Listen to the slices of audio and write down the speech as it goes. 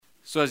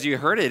So as you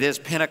heard, it is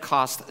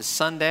Pentecost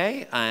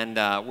Sunday, and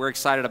we're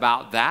excited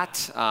about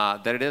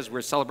that it is.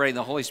 We're celebrating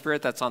the Holy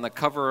Spirit. That's on the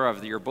cover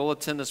of your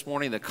bulletin this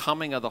morning, the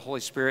coming of the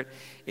Holy Spirit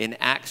in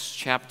Acts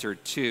chapter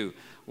 2.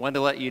 Wanted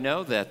to let you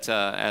know that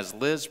as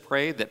Liz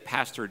prayed, that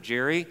Pastor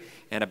Jerry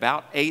and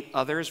about 8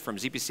 others from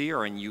ZPC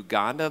are in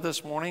Uganda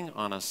this morning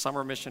on a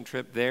summer mission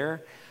trip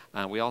there.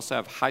 We also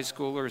have high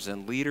schoolers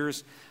and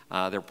leaders.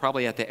 They're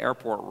probably at the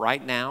airport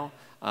right now,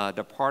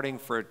 departing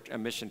for a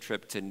mission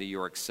trip to New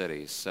York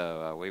City.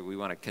 So we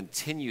want to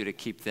continue to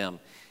keep them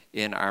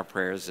in our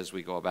prayers as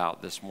we go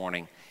about this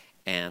morning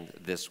and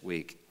this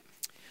week.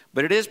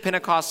 But it is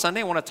Pentecost Sunday.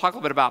 I want to talk a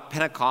little bit about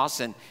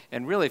Pentecost.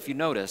 And really, if you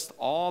noticed,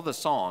 all the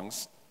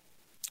songs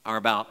are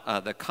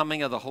about the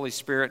coming of the Holy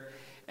Spirit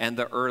and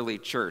the early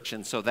church.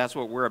 And so that's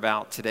what we're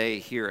about today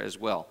here as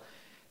well.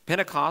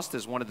 Pentecost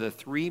is one of the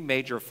 3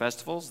 major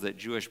festivals that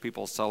Jewish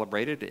people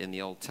celebrated in the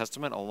Old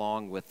Testament,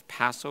 along with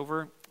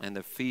Passover and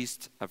the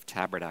Feast of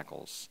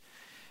Tabernacles.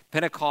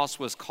 Pentecost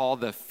was called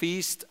the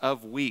Feast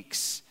of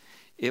Weeks.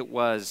 It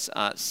was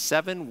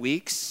 7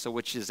 weeks, so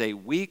which is a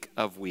week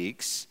of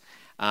weeks,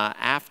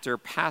 after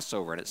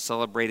Passover, and it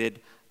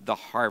celebrated the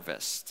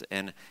harvest.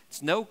 And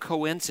it's no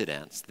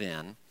coincidence,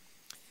 then,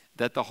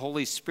 that the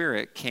Holy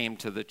Spirit came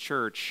to the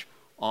church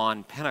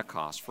on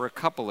Pentecost for a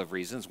couple of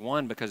reasons.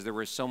 One, because there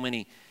were so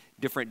many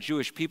different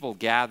Jewish people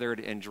gathered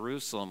in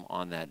Jerusalem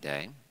on that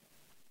day,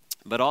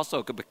 but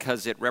also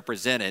because it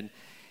represented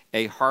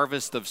a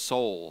harvest of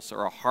souls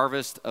or a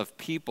harvest of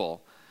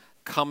people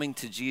coming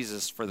to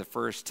Jesus for the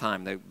first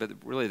time.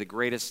 Really the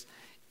greatest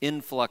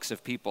influx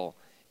of people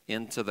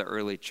into the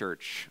early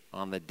church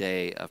on the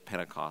day of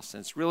Pentecost.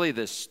 And it's really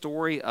the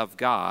story of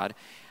God,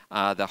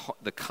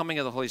 the coming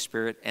of the Holy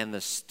Spirit, and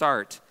the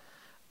start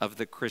of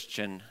the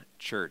Christian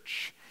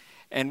church.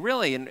 And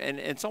really, and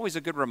it's always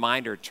a good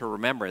reminder to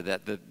remember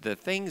that the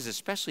things,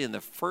 especially in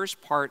the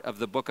first part of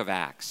the book of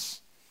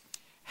Acts,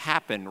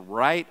 happen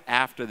right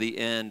after the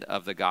end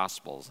of the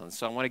Gospels. And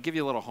so I want to give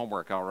you a little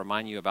homework. I'll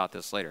remind you about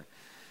this later.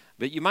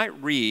 But you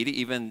might read,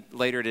 even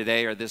later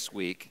today or this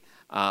week,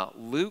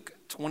 Luke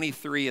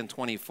 23 and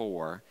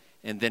 24,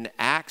 and then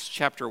Acts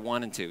chapter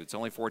 1 and 2. It's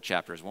only 4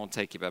 chapters. It won't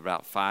take you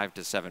about 5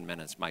 to 7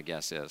 minutes, my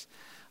guess is.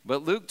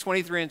 But Luke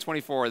 23 and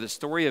 24, the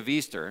story of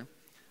Easter.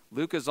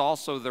 Luke is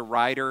also the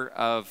writer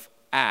of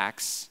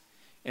Acts,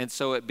 and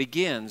so it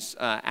begins,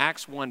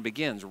 Acts 1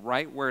 begins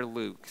right where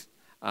Luke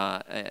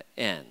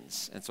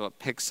ends, and so it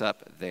picks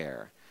up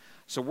there.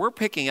 So we're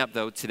picking up,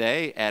 though,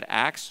 today at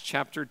Acts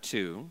chapter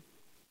 2,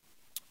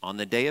 on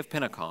the day of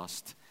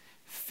Pentecost,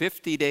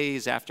 50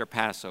 days after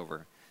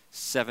Passover,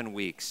 7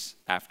 weeks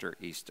after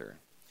Easter.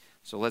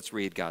 So let's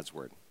read God's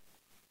word.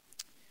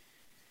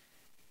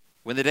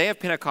 When the day of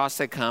Pentecost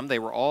had come, they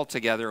were all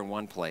together in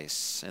one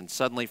place, and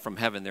suddenly from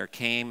heaven there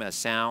came a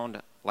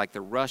sound like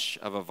the rush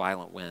of a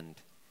violent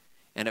wind,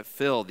 and it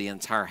filled the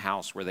entire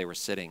house where they were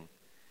sitting.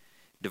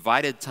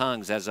 Divided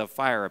tongues as of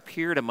fire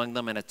appeared among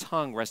them, and a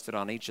tongue rested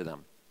on each of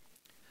them.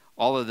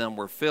 All of them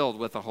were filled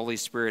with the Holy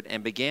Spirit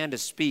and began to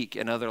speak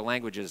in other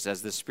languages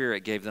as the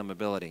Spirit gave them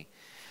ability.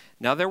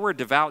 Now there were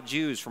devout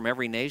Jews from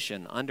every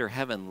nation under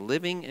heaven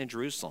living in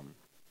Jerusalem.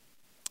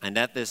 And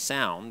at this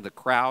sound the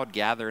crowd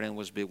gathered and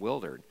was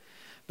bewildered,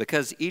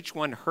 because each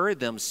one heard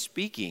them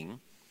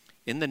speaking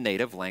in the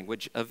native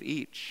language of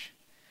each.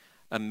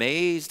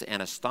 Amazed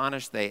and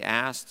astonished, they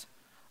asked,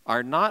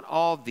 "Are not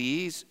all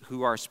these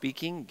who are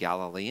speaking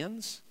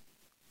Galileans?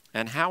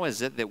 And how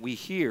is it that we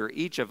hear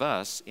each of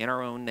us in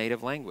our own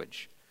native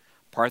language?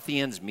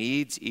 Parthians,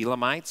 Medes,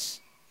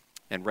 Elamites,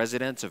 and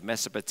residents of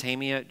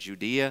Mesopotamia,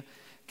 Judea,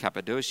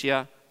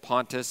 Cappadocia,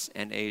 Pontus,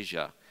 and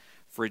Asia,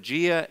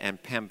 Phrygia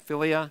and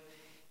Pamphylia,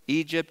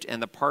 Egypt,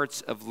 and the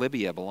parts of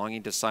Libya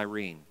belonging to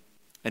Cyrene,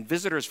 and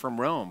visitors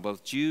from Rome,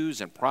 both Jews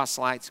and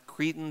proselytes,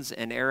 Cretans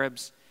and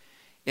Arabs.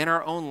 In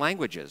our own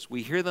languages,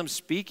 we hear them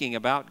speaking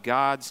about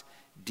God's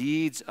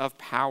deeds of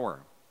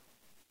power."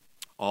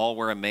 All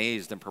were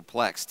amazed and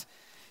perplexed,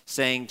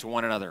 saying to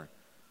one another,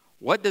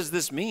 "What does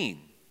this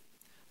mean?"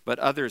 But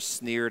others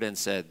sneered and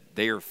said,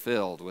 "They are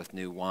filled with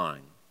new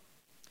wine."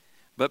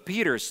 But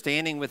Peter,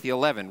 standing with the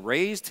 11,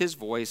 raised his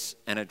voice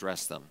and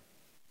addressed them.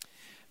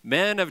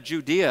 "Men of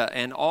Judea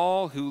and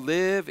all who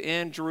live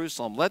in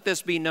Jerusalem, let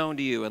this be known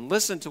to you, and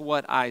listen to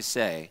what I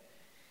say.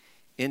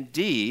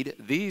 Indeed,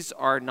 these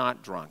are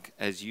not drunk,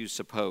 as you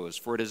suppose,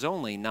 for it is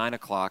only 9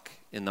 o'clock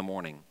in the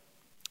morning.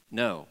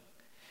 No,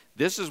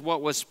 this is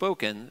what was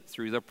spoken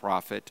through the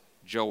prophet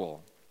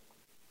Joel.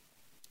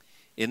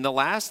 In the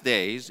last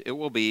days it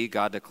will be,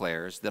 God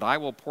declares, that I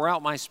will pour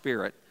out my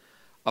Spirit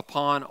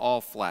upon all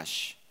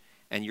flesh,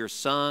 and your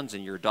sons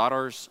and your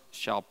daughters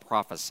shall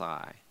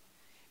prophesy.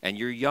 And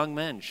your young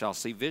men shall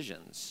see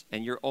visions,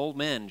 and your old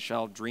men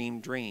shall dream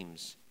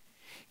dreams.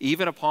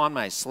 Even upon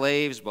my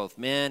slaves, both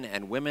men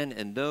and women,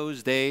 in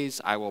those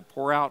days I will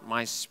pour out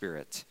my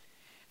Spirit,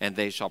 and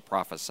they shall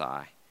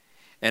prophesy.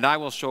 And I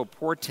will show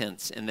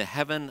portents in the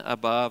heaven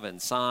above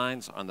and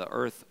signs on the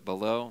earth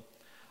below,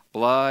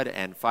 blood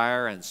and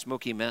fire and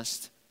smoky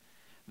mist.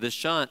 The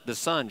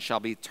sun shall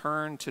be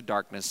turned to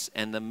darkness,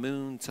 and the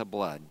moon to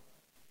blood,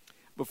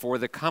 before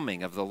the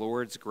coming of the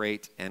Lord's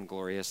great and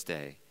glorious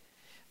day.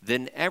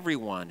 Then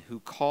everyone who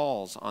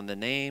calls on the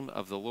name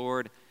of the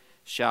Lord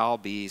shall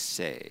be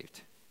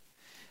saved.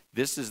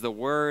 This is the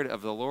word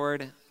of the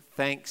Lord.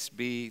 Thanks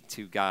be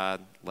to God.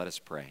 Let us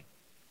pray.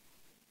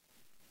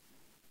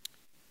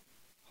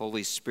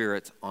 Holy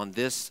Spirit, on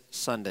this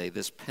Sunday,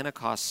 this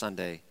Pentecost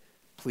Sunday,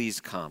 please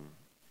come.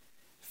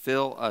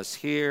 Fill us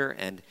here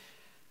and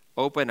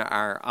open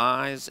our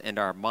eyes and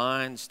our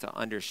minds to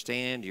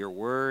understand your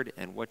word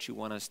and what you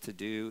want us to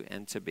do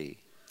and to be.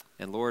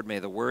 And Lord, may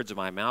the words of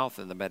my mouth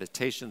and the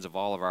meditations of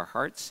all of our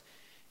hearts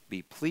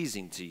be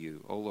pleasing to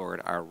you, O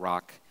Lord, our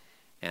rock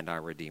and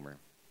our Redeemer.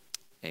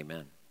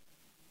 Amen.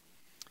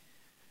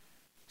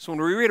 So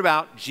when we read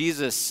about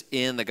Jesus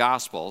in the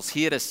Gospels,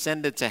 he had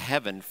ascended to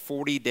heaven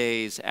 40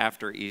 days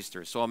after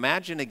Easter. So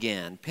imagine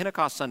again,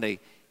 Pentecost Sunday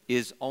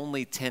is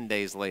only 10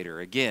 days later.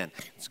 Again,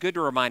 it's good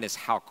to remind us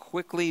how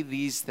quickly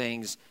these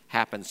things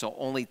happen. So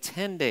only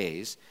 10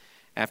 days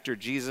after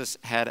Jesus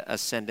had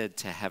ascended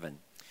to heaven.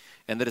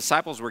 And the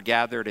disciples were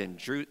gathered in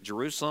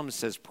Jerusalem, it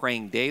says,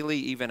 praying daily,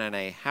 even in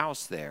a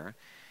house there.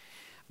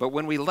 But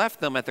when we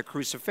left them at the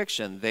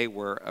crucifixion, they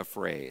were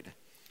afraid.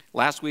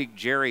 Last week,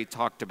 Jerry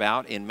talked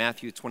about in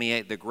Matthew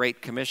 28, the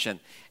Great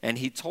Commission. And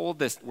he told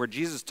this, where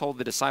Jesus told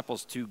the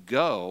disciples to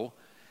go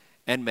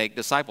and make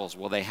disciples.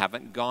 Well, they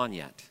haven't gone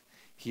yet.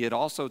 He had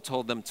also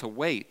told them to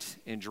wait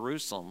in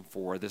Jerusalem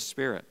for the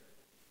Spirit.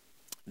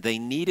 They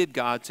needed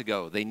God to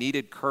go. They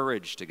needed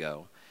courage to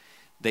go.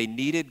 They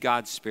needed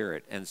God's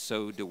Spirit, and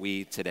so do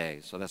we today.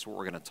 So that's what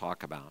we're going to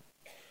talk about.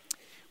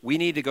 We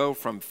need to go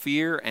from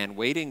fear and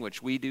waiting,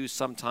 which we do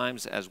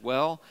sometimes as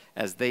well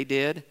as they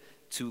did,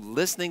 to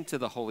listening to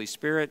the Holy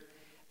Spirit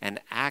and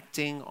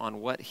acting on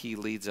what he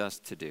leads us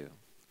to do.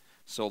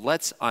 So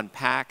let's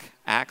unpack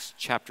Acts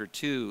chapter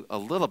 2 a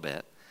little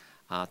bit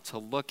to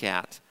look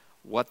at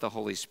what the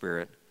Holy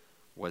Spirit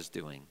was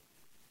doing.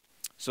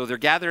 So they're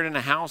gathered in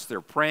a house, they're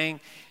praying,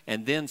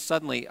 and then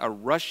suddenly a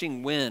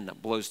rushing wind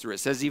blows through. It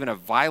says even a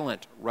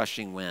violent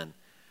rushing wind,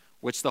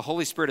 which the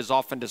Holy Spirit is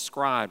often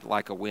described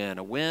like a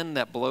wind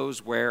that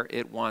blows where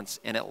it wants.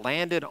 And it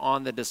landed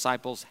on the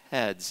disciples'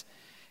 heads,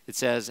 it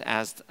says,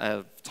 as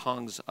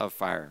tongues of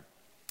fire.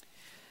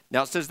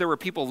 Now it says there were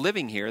people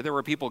living here, there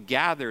were people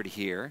gathered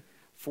here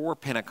for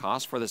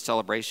Pentecost, for the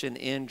celebration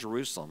in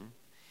Jerusalem.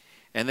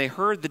 And they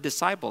heard the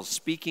disciples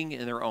speaking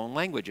in their own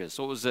languages.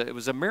 So it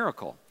was a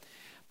miracle.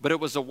 But it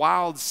was a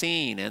wild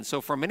scene, and so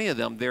for many of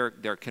them,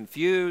 they're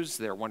confused.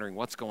 They're wondering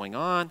what's going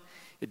on.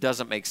 It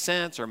doesn't make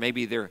sense, or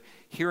maybe they're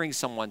hearing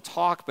someone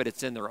talk, but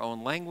it's in their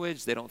own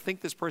language. They don't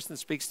think this person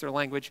speaks their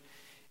language.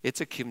 It's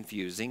a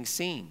confusing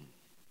scene.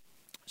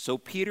 So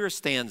Peter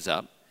stands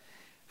up,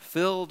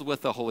 filled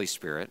with the Holy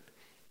Spirit,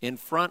 in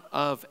front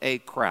of a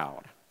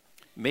crowd,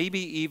 maybe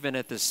even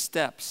at the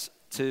steps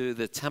to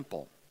the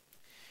temple.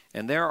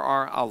 And there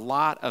are a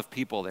lot of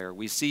people there.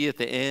 We see at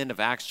the end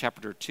of Acts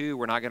chapter 2,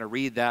 we're not going to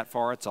read that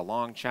far, it's a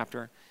long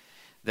chapter,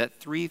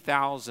 that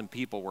 3,000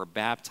 people were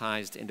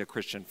baptized into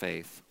Christian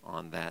faith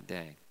on that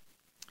day.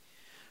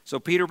 So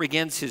Peter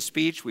begins his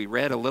speech. We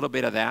read a little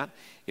bit of that.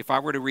 If I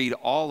were to read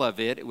all of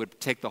it, it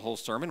would take the whole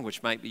sermon, which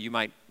you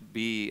might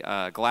be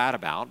glad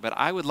about. But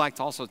I would like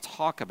to also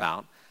talk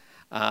about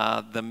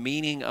the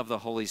meaning of the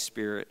Holy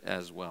Spirit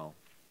as well.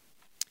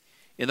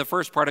 In the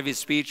first part of his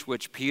speech,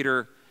 which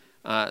Peter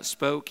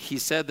spoke, he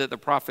said that the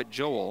prophet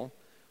Joel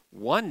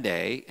one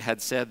day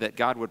had said that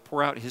God would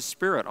pour out his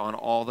Spirit on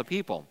all the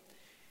people.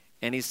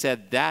 And he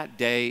said that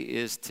day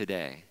is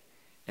today,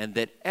 and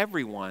that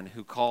everyone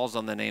who calls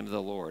on the name of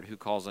the Lord, who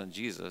calls on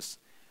Jesus,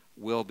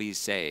 will be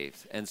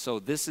saved. And so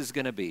this is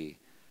going to be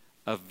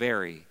a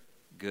very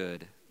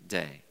good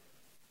day.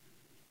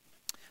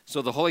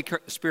 So the Holy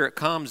Spirit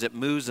comes, it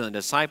moves in the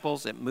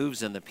disciples, it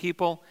moves in the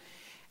people,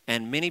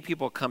 and many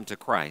people come to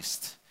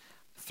Christ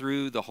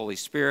through the Holy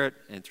Spirit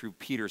and through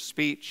Peter's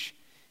speech,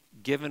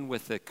 given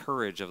with the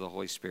courage of the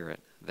Holy Spirit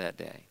that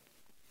day.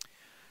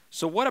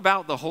 So what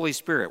about the Holy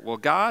Spirit? Well,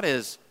 God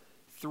is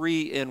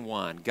 3 in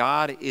 1.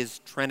 God is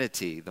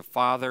Trinity, the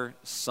Father,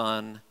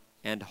 Son,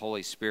 and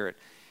Holy Spirit.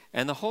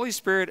 And the Holy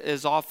Spirit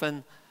is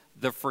often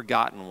the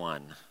forgotten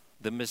one,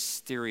 the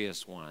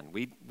mysterious one.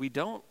 We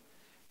don't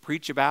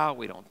preach about,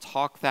 we don't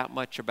talk that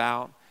much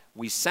about.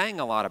 We sang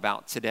a lot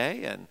about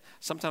today, and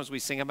sometimes we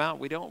sing about,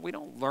 we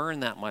don't learn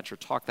that much or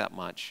talk that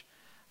much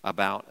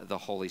about the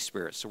Holy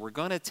Spirit. So we're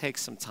going to take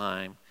some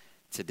time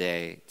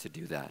today to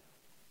do that.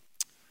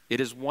 It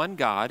is one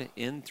God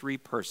in 3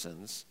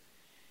 persons,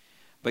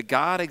 but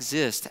God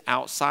exists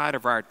outside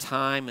of our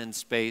time and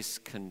space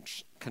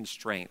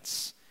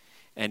constraints.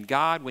 And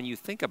God, when you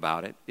think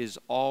about it, is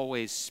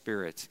always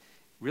Spirit.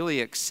 Really,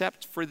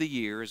 except for the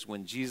years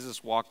when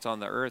Jesus walked on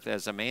the earth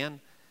as a man,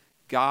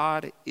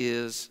 God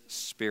is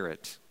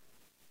Spirit.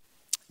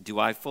 Do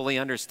I fully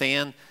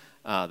understand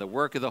the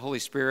work of the Holy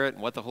Spirit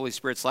and what the Holy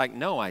Spirit's like?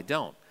 No, I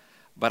don't.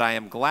 But I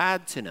am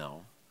glad to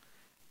know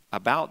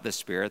about the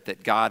Spirit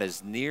that God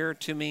is near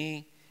to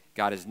me,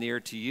 God is near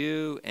to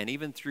you, and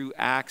even through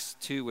Acts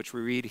 2, which we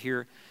read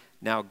here,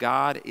 now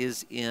God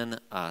is in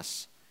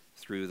us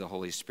through the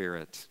Holy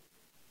Spirit.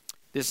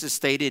 This is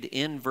stated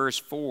in verse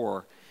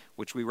 4,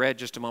 which we read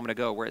just a moment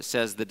ago, where it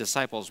says the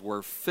disciples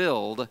were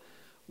filled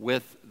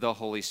with the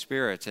Holy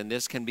Spirit. And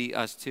this can be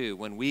us too.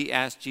 When we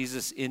ask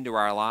Jesus into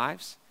our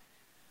lives,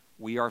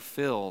 we are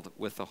filled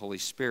with the Holy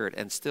Spirit.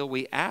 And still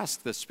we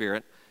ask the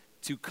Spirit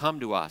to come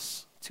to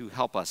us, to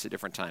help us at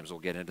different times. We'll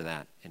get into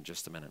that in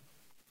just a minute.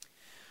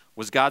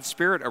 Was God's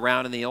Spirit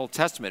around in the Old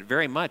Testament?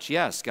 Very much,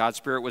 yes. God's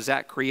Spirit was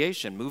at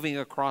creation, moving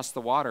across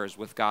the waters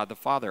with God the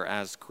Father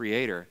as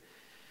creator.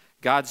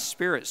 God's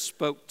Spirit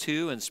spoke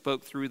to and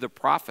spoke through the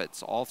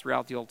prophets all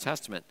throughout the Old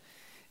Testament.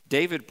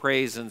 David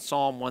prays in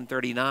Psalm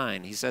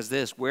 139. He says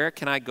this, "Where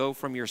can I go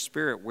from your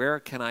Spirit? Where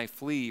can I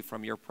flee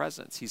from your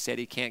presence?" He said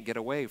he can't get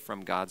away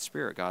from God's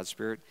Spirit. God's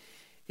Spirit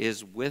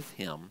is with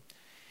him,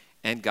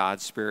 and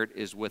God's Spirit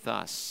is with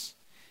us.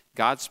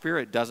 God's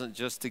Spirit doesn't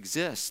just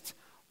exist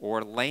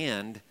or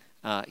land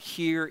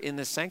here in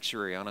the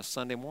sanctuary on a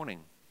Sunday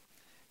morning.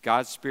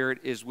 God's Spirit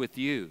is with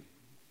you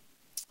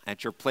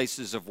at your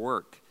places of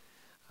work,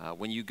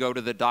 when you go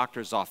to the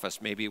doctor's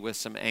office, maybe with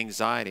some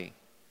anxiety,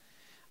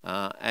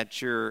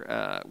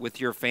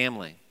 with your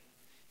family,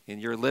 in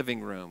your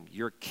living room,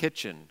 your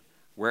kitchen,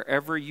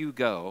 wherever you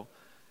go,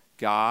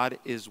 God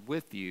is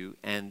with you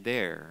and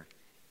there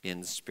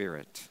in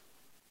spirit.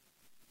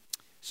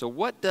 So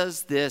what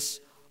does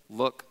this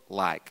look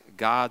like?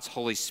 God's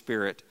Holy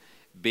Spirit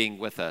being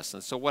with us.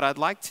 And so what I'd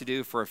like to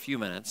do for a few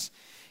minutes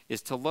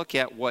is to look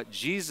at what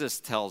Jesus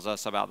tells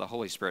us about the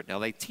Holy Spirit. Now,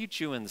 they teach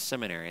you in the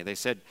seminary. They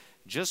said,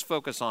 just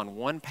focus on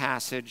one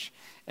passage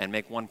and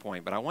make one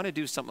point. But I want to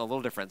do something a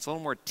little different. It's a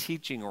little more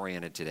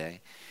teaching-oriented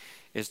today,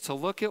 is to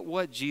look at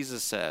what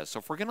Jesus says. So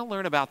if we're going to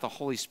learn about the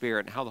Holy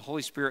Spirit and how the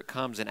Holy Spirit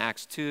comes in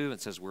Acts 2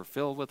 and says we're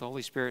filled with the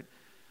Holy Spirit,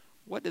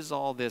 what does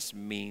all this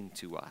mean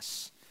to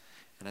us?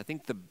 And I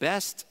think the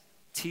best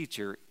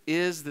teacher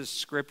is the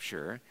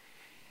Scripture,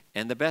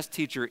 and the best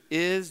teacher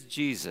is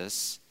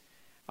Jesus,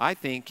 I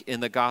think, in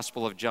the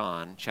Gospel of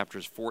John,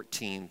 chapters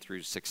 14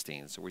 through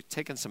 16. So we've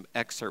taken some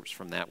excerpts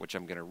from that, which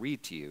I'm going to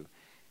read to you,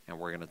 and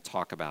we're going to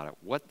talk about it.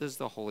 What does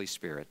the Holy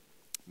Spirit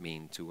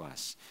mean to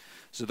us?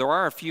 So there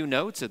are a few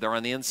notes. They're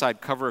on the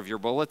inside cover of your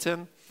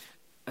bulletin.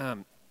 They're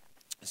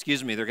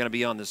going to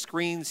be on the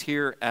screens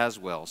here as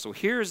well. So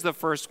here's the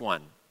first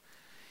one.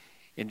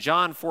 In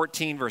John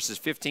 14, verses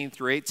 15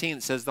 through 18,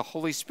 it says the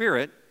Holy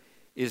Spirit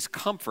is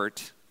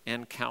comfort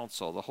and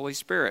counsel. The Holy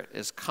Spirit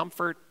is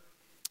comfort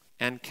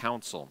and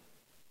counsel.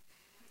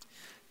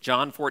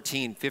 John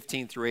 14,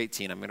 15 through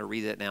 18, I'm going to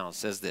read it now. It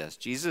says this,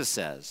 Jesus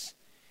says,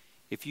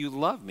 "If you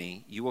love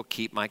me, you will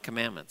keep my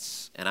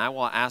commandments, and I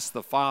will ask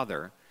the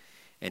Father,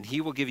 and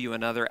he will give you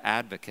another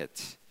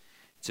advocate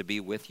to be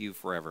with you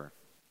forever.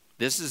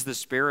 This is the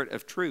Spirit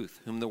of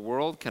truth, whom the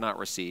world cannot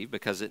receive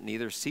because it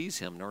neither sees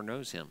him nor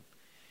knows him.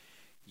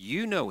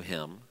 You know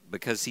him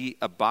because he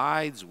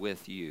abides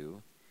with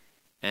you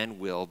and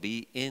will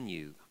be in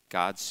you."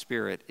 God's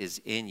Spirit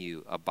is in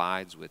you,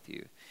 abides with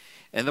you.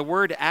 And the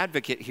word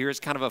advocate here is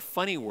kind of a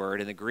funny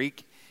word in the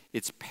Greek.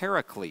 It's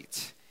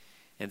paraclete.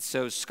 And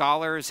so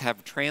scholars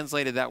have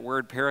translated that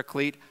word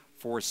paraclete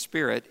for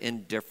spirit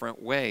in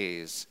different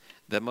ways.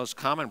 The most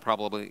common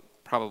probably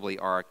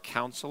are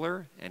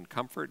counselor and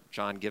comfort.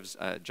 Jesus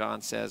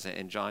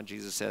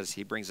says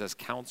he brings us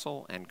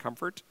counsel and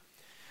comfort.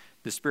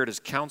 The Spirit is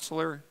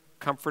counselor,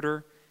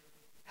 comforter,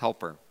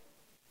 helper.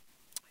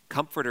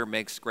 Comforter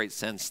makes great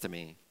sense to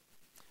me.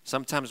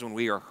 Sometimes when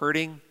we are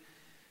hurting,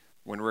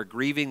 when we're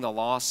grieving the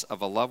loss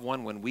of a loved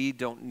one, when we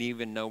don't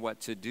even know what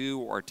to do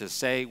or to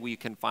say, we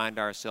can find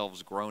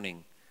ourselves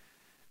groaning.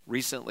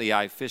 Recently,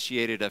 I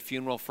officiated a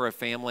funeral for a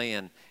family,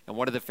 and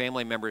one of the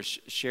family members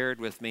shared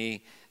with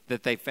me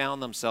that they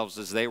found themselves,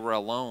 as they were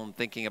alone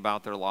thinking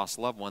about their lost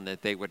loved one,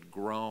 that they would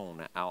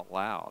groan out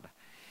loud.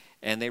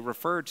 And they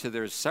referred to,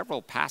 there's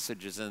several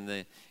passages in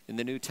the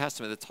New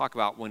Testament that talk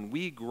about when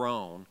we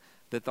groan,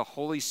 that the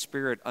Holy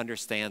Spirit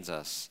understands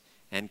us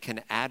and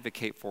can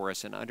advocate for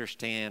us and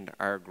understand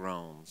our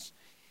groans.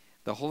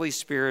 The Holy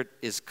Spirit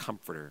is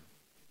comforter.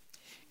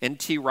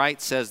 N.T. Wright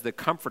says the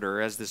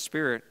comforter, as the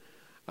Spirit,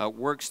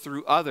 works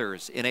through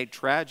others in a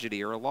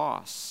tragedy or a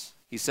loss.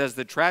 He says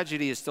the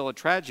tragedy is still a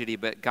tragedy,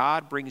 but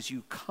God brings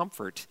you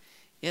comfort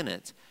in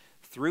it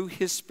through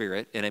his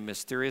Spirit in a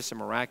mysterious and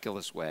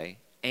miraculous way,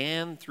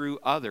 and through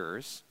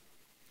others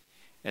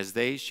as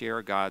they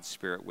share God's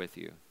Spirit with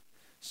you.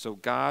 So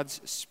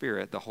God's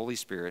Spirit, the Holy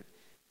Spirit,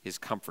 is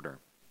comforter.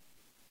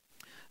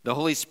 The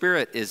Holy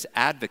Spirit is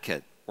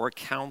advocate or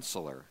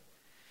counselor.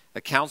 A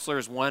counselor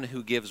is one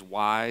who gives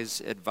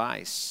wise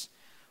advice,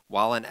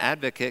 while an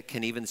advocate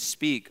can even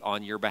speak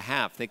on your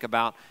behalf. Think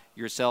about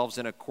yourselves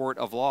in a court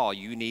of law.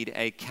 You need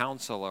a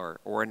counselor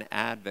or an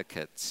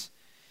advocate.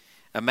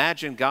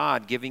 Imagine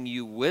God giving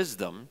you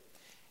wisdom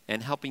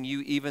and helping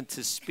you even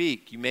to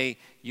speak. You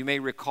may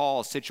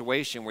recall a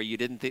situation where you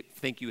didn't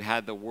think you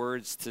had the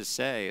words to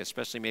say,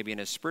 especially maybe in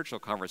a spiritual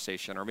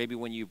conversation, or maybe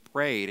when you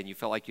prayed and you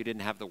felt like you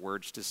didn't have the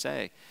words to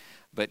say.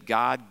 But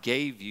God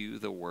gave you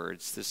the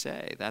words to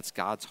say. That's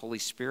God's Holy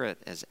Spirit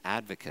as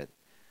advocate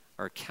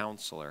or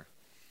counselor.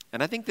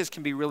 And I think this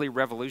can be really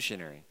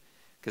revolutionary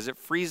because it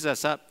frees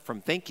us up from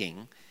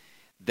thinking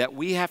that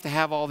we have to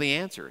have all the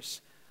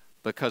answers,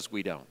 because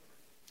we don't.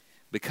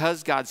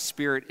 Because God's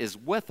Spirit is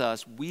with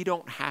us, we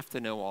don't have to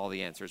know all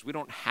the answers. We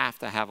don't have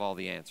to have all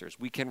the answers.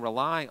 We can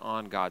rely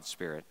on God's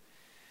Spirit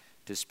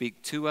to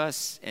speak to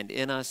us and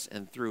in us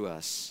and through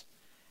us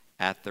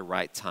at the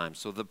right time.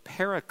 So the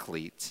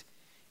Paraclete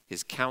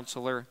is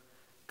counselor,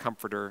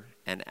 comforter,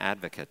 and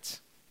advocate.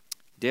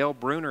 Dale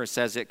Bruner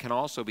says it can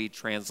also be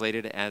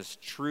translated as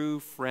true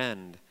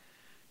friend.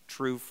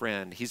 True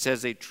friend. He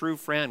says a true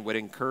friend would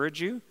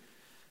encourage you,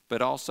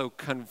 but also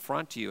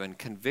confront you and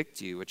convict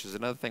you, which is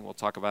another thing we'll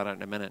talk about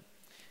in a minute,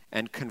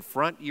 and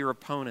confront your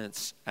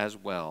opponents as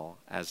well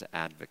as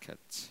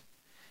advocates.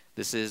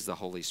 This is the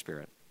Holy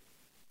Spirit.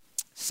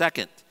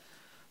 Second,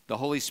 the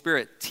Holy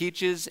Spirit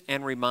teaches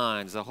and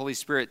reminds. The Holy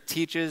Spirit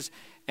teaches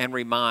and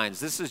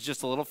reminds. This is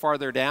just a little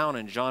farther down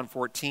in John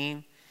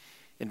 14,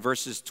 in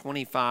verses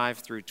 25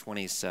 through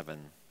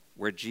 27,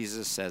 where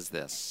Jesus says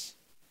this: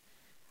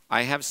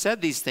 I have said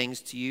these things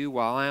to you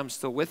while I am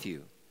still with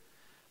you.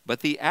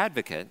 But the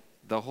advocate,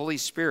 the Holy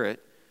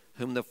Spirit,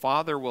 whom the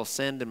Father will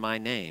send in my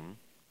name,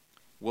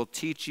 will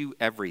teach you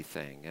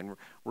everything. And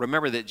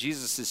remember that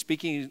Jesus is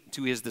speaking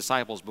to his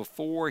disciples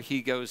before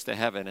he goes to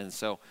heaven. And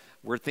so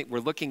we're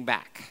looking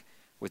back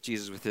with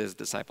Jesus, with his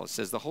disciples. It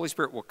says, the Holy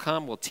Spirit will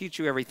come, will teach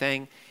you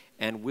everything,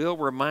 and will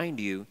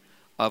remind you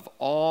of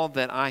all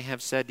that I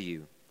have said to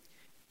you.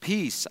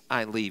 Peace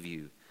I leave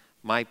you.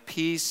 My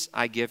peace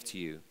I give to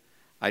you.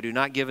 I do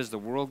not give as the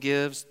world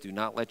gives. Do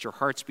not let your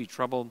hearts be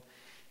troubled,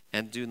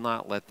 and do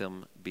not let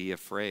them be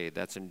afraid.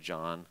 That's in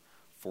John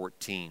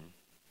 14.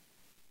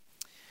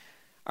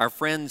 Our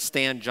friend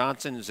Stan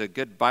Johnson, who's a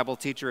good Bible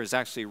teacher, has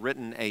actually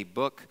written a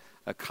book,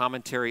 a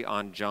commentary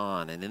on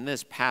John. And in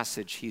this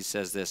passage, he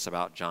says this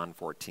about John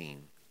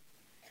 14.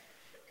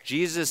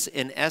 Jesus,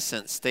 in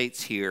essence,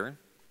 states here,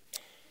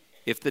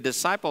 if the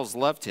disciples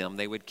loved him,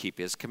 they would keep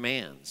his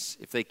commands.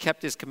 If they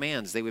kept his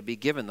commands, they would be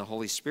given the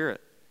Holy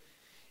Spirit.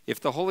 If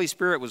the Holy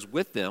Spirit was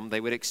with them, they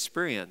would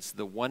experience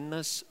the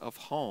oneness of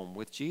home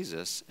with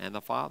Jesus and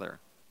the Father.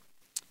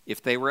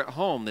 If they were at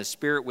home, the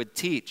Spirit would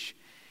teach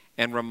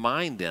and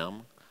remind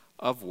them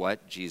of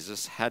what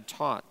Jesus had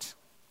taught.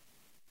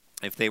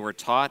 If they were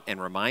taught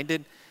and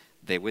reminded,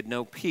 they would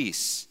know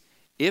peace.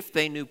 If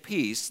they knew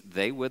peace,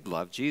 they would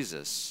love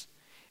Jesus.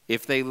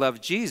 If they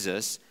loved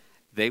Jesus,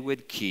 they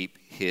would keep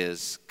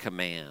his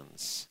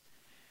commands.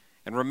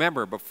 And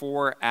remember,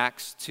 before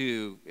Acts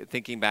 2,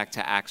 thinking back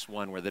to Acts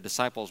 1, where the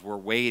disciples were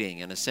waiting,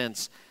 in a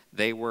sense,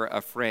 they were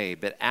afraid.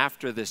 But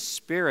after the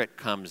Spirit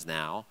comes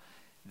now,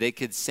 they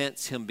could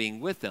sense him being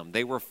with them.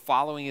 They were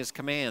following his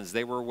commands.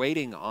 They were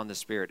waiting on the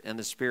Spirit, and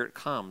the Spirit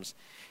comes.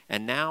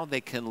 And now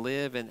they can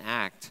live and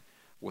act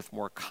with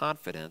more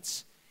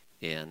confidence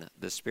in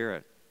the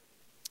Spirit.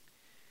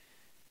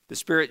 The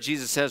Spirit,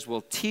 Jesus says,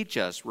 will teach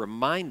us,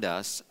 remind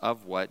us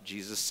of what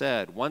Jesus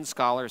said. One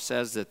scholar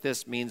says that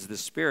this means the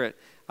Spirit,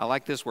 I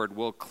like this word,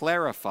 will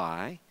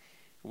clarify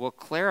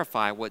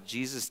what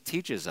Jesus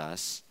teaches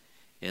us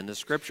in the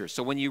Scripture.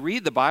 So when you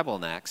read the Bible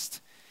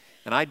next,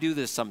 and I do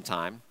this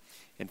sometime,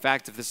 in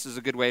fact, if this is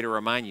a good way to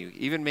remind you,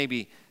 even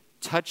maybe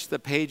touch the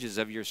pages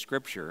of your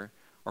Scripture,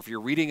 or if you're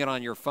reading it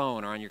on your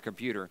phone or on your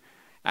computer,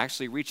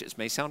 actually reach it. This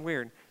may sound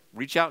weird.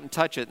 Reach out and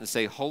touch it and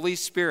say, Holy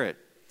Spirit,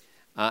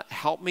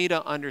 help me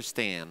to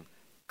understand,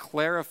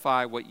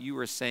 clarify what you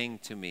are saying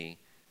to me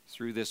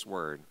through this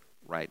word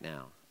right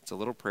now. It's a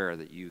little prayer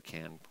that you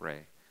can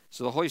pray.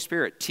 So the Holy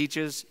Spirit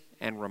teaches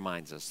and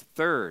reminds us.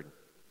 Third,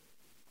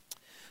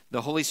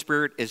 the Holy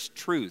Spirit is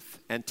truth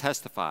and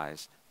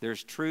testifies.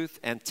 There's truth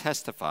and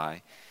testify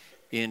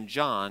in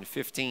John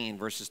 15,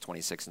 verses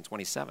 26 and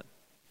 27.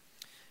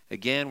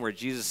 Again, where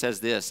Jesus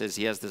says this, as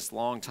he has this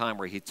long time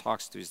where he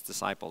talks to his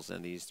disciples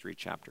in these 3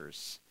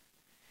 chapters.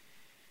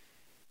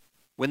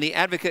 When the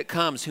advocate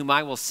comes, whom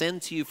I will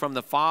send to you from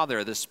the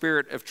Father, the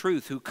Spirit of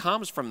truth, who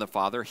comes from the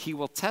Father, he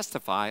will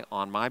testify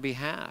on my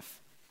behalf.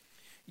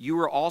 You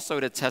are also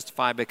to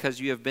testify because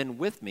you have been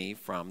with me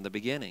from the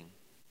beginning.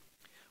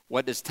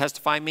 What does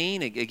testify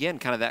mean? Again,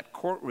 kind of that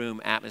courtroom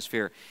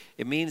atmosphere.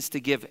 It means to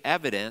give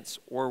evidence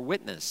or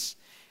witness.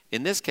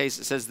 In this case,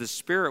 it says the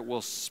Spirit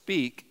will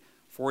speak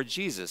for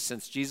Jesus.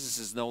 Since Jesus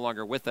is no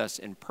longer with us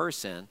in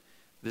person,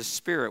 the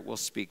Spirit will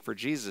speak for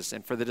Jesus.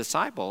 And for the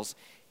disciples,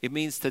 it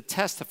means to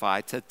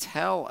testify, to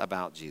tell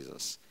about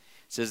Jesus.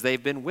 It says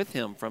they've been with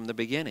him from the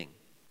beginning.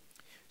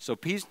 So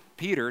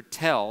Peter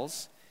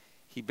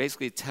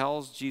basically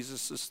tells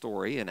Jesus'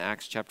 story in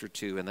Acts chapter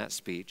 2 in that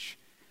speech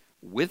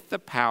with the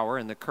power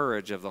and the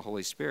courage of the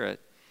Holy Spirit.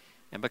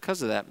 And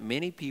because of that,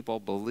 many people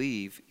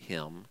believe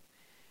him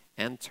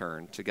and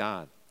turn to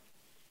God.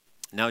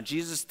 Now,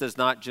 Jesus does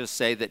not just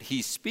say that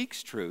he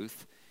speaks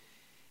truth.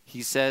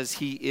 He says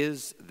he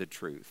is the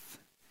truth.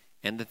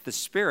 And that the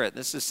Spirit,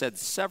 this is said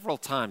several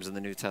times in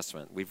the New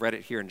Testament. We've read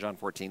it here in John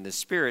 14. The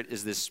Spirit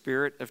is the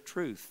Spirit of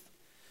truth.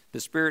 The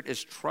Spirit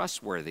is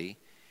trustworthy,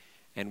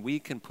 and we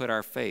can put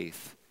our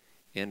faith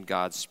in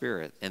God's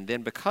Spirit. And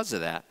then because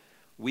of that,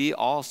 we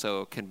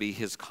also can be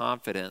his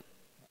confident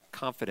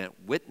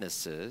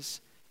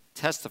witnesses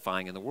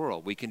testifying in the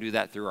world. We can do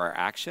that through our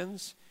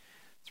actions,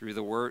 through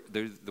the word,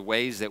 the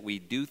ways that we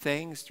do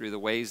things, through the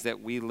ways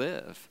that we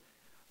live.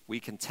 We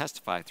can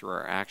testify through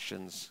our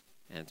actions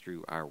and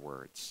through our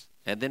words.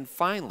 And then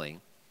finally,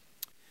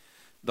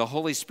 the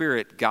Holy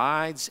Spirit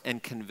guides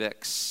and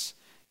convicts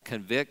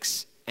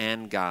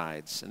and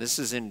guides. And this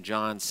is in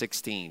John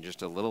 16,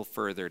 just a little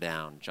further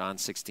down, John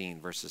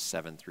 16, verses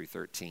 7 through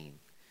 13,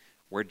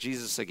 where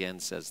Jesus again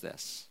says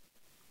this: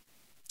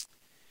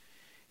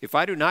 "If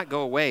I do not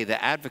go away,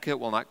 the advocate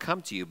will not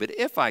come to you, but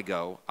if I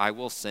go, I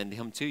will send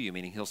him to you,"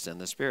 meaning he'll send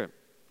the Spirit.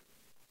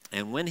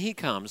 "And when he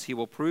comes, he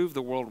will prove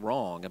the world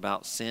wrong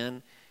about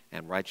sin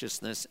and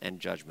righteousness and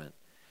judgment.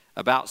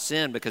 About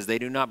sin, because they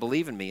do not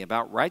believe in me.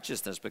 About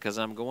righteousness, because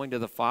I'm going to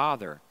the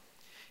Father,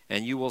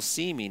 and you will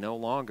see me no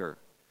longer.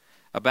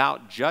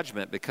 About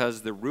judgment,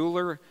 because the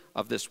ruler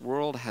of this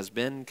world has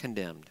been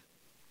condemned.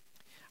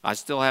 I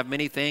still have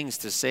many things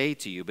to say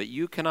to you, but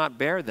you cannot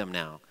bear them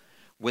now.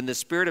 When the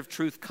Spirit of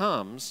truth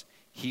comes,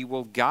 he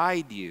will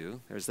guide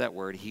you," there's that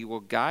word, "he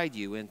will guide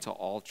you into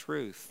all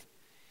truth.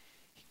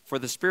 For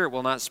the Spirit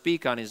will not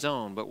speak on his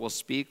own, but will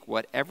speak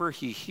whatever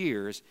he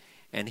hears,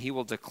 and he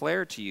will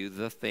declare to you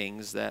the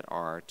things that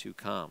are to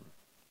come."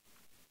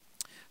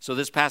 So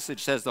this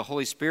passage says the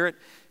Holy Spirit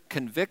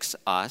convicts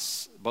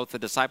us, both the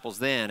disciples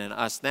then and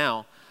us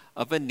now,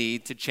 of a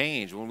need to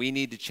change. When we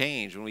need to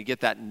change, when we get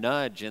that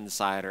nudge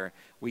inside, or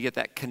we get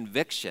that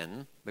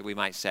conviction that we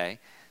might say,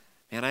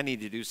 man, I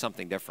need to do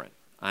something different.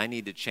 I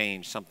need to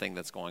change something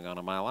that's going on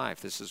in my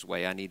life. This is the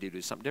way I need to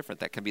do something different.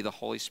 That can be the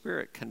Holy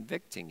Spirit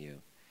convicting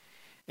you.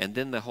 And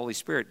then the Holy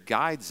Spirit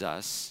guides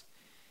us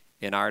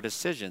in our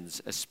decisions,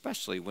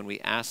 especially when we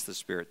ask the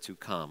Spirit to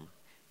come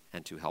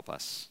and to help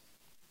us.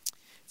 It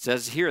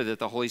says here that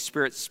the Holy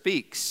Spirit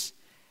speaks.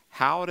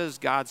 How does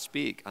God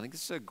speak? I think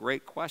this is a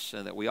great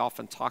question that we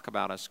often talk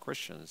about as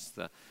Christians.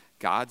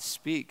 God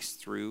speaks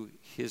through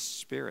his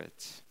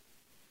Spirit.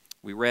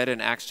 We read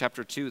in Acts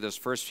chapter 2, those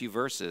first few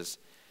verses,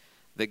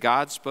 that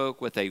God spoke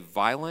with a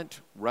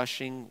violent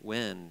rushing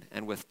wind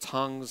and with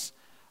tongues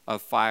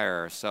of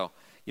fire. So,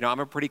 I'm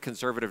a pretty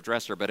conservative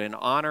dresser, but in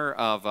honor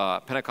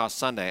of Pentecost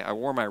Sunday, I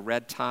wore my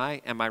red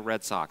tie and my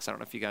red socks. I don't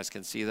know if you guys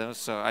can see those.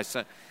 So I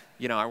said,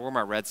 I wore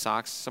my red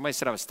socks. Somebody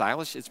said I was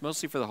stylish. It's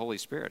mostly for the Holy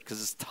Spirit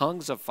because it's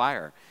tongues of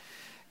fire.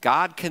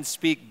 God can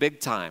speak big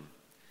time.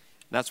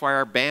 That's why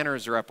our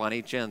banners are up on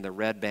each end, the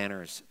red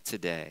banners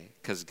today,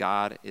 because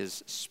God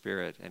is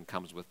Spirit and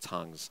comes with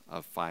tongues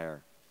of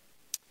fire.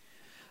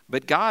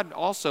 But God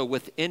also,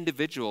 with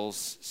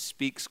individuals,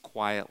 speaks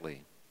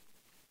quietly.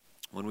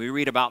 When we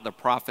read about the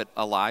prophet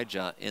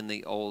Elijah in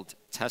the Old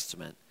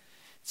Testament,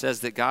 it says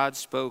that God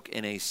spoke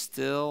in a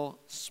still,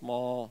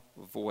 small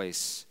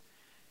voice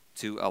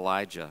to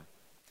Elijah.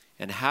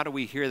 And how do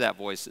we hear that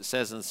voice? It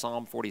says in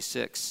Psalm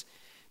 46,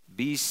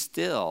 "Be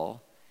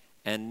still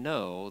and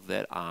know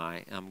that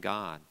I am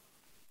God."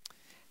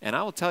 And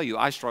I will tell you,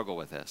 I struggle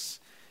with this.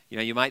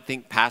 You might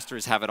think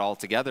pastors have it all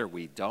together.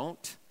 We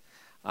don't.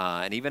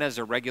 And even as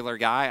a regular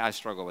guy, I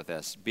struggle with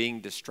this. Being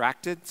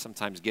distracted,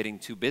 sometimes getting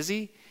too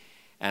busy.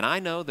 And I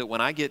know that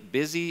when I get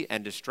busy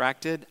and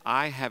distracted,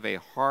 I have a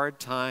hard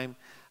time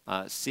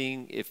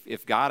seeing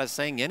if God is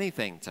saying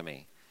anything to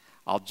me.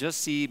 I'll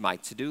just see my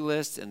to-do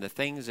list and the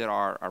things that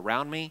are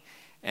around me,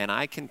 and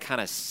I can kind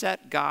of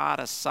set God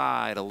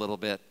aside a little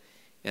bit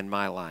in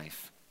my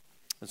life.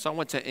 And so I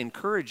want to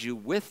encourage you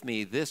with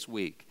me this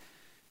week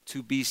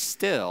to be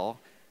still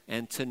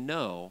and to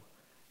know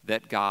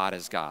that God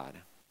is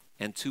God,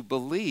 and to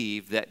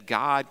believe that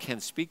God can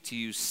speak to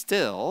you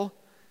still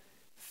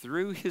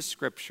through his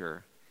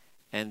Scripture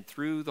and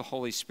through the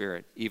Holy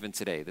Spirit even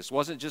today. This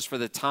wasn't just for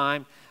the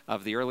time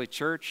of the early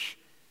church.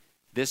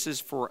 This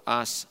is for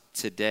us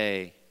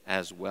today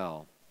as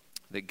well,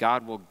 that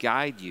God will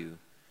guide you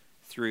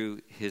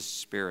through his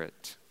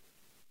Spirit.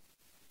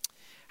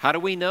 How do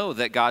we know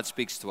that God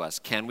speaks to us?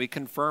 Can we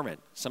confirm it?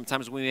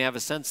 Sometimes we may have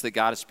a sense that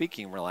God is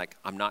speaking. We're like,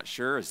 I'm not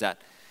sure. Is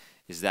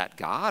that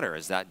God, or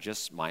is that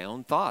just my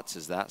own thoughts?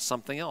 Is that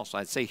something else?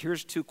 I'd say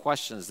here's two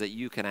questions that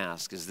you can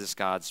ask. Is this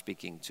God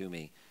speaking to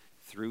me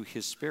through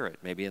his Spirit?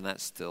 Maybe in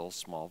that still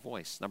small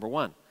voice. Number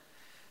one,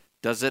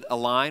 does it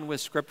align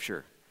with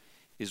Scripture?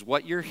 Is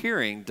what you're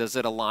hearing, does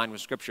it align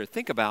with Scripture?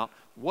 Think about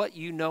what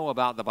you know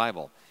about the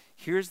Bible.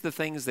 Here's the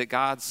things that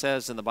God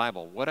says in the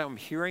Bible. What I'm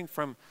hearing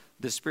from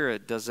the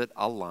Spirit, does it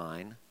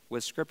align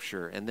with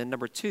Scripture? And then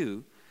number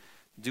two,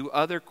 do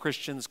other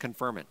Christians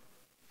confirm it?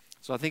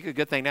 So I think a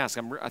good thing to ask,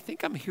 I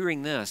think I'm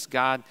hearing this,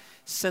 God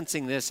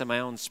sensing this in my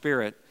own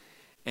spirit.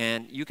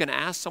 And you can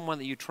ask someone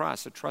that you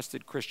trust, a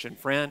trusted Christian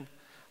friend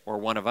or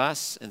one of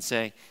us, and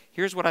say,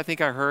 here's what I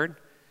think I heard.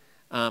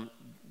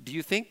 Do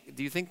you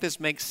think this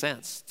makes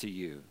sense to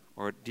you?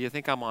 Or do you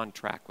think I'm on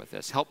track with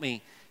this? Help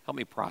me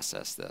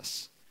process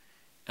this.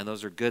 And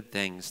those are good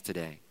things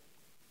today.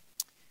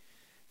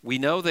 We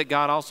know that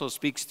God also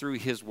speaks through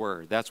his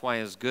word. That's why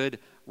as good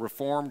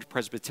Reformed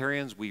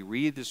Presbyterians, we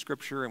read the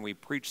Scripture and we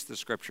preach the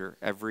Scripture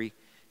every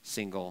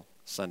single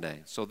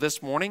Sunday. So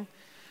this morning,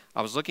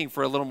 I was looking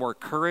for a little more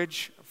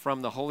courage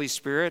from the Holy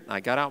Spirit. I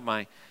got out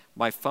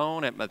my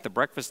phone at the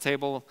breakfast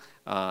table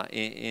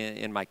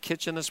in my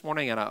kitchen this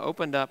morning, and I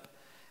opened up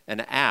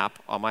an app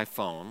on my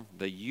phone,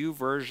 the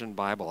YouVersion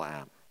Bible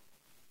app,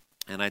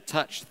 and I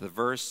touched the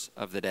verse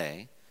of the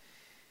day,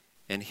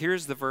 and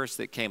here's the verse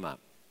that came up.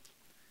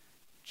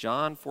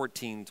 John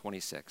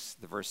 14:26,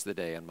 the verse of the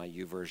day on my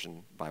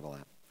YouVersion Bible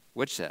app,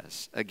 which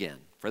says, again,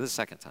 for the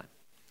second time,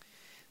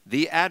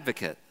 "The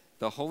Advocate,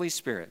 the Holy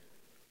Spirit,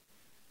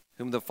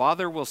 whom the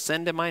Father will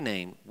send in my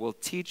name, will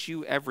teach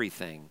you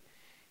everything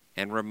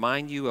and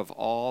remind you of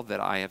all that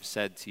I have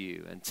said to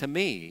you." And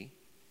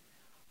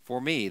for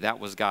me, that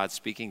was God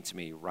speaking to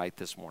me right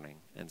this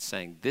morning and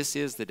saying, this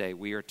is the day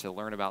we are to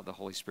learn about the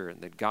Holy Spirit,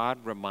 and that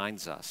God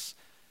reminds us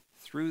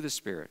through the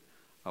Spirit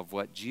of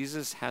what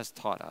Jesus has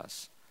taught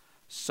us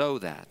so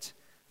that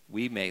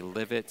we may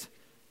live it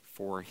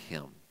for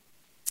him.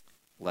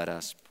 Let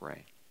us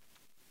pray.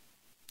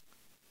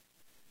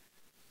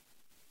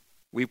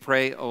 We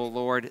pray, O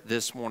Lord,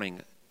 this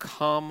morning,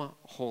 come,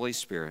 Holy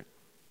Spirit.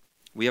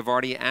 We have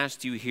already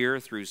asked you here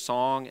through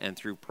song and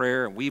through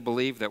prayer, and we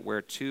believe that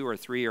where 2 or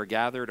 3 are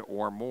gathered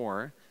or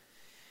more,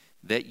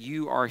 that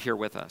you are here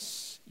with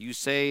us. You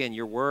say in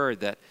your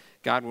word that,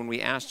 God, when we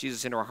ask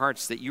Jesus into our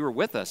hearts, that you are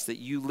with us, that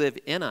you live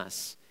in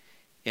us,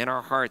 in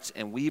our hearts,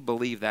 and we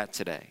believe that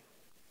today.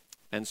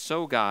 And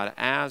so, God,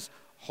 as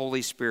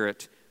Holy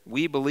Spirit,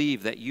 we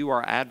believe that you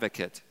are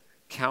advocate,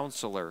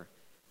 counselor,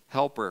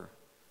 helper,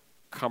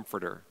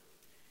 comforter.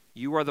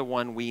 You are the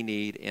one we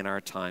need in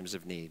our times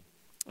of need.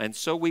 And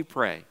so we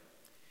pray,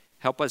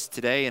 help us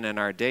today and in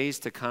our days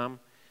to come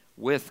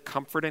with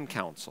comfort and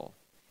counsel.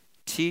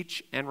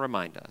 Teach and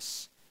remind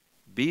us.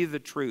 Be the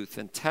truth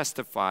and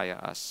testify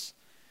us.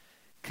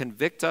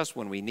 Convict us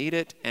when we need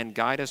it and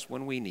guide us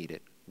when we need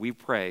it. We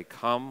pray,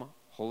 come,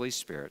 Holy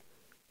Spirit.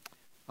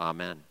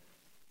 Amen.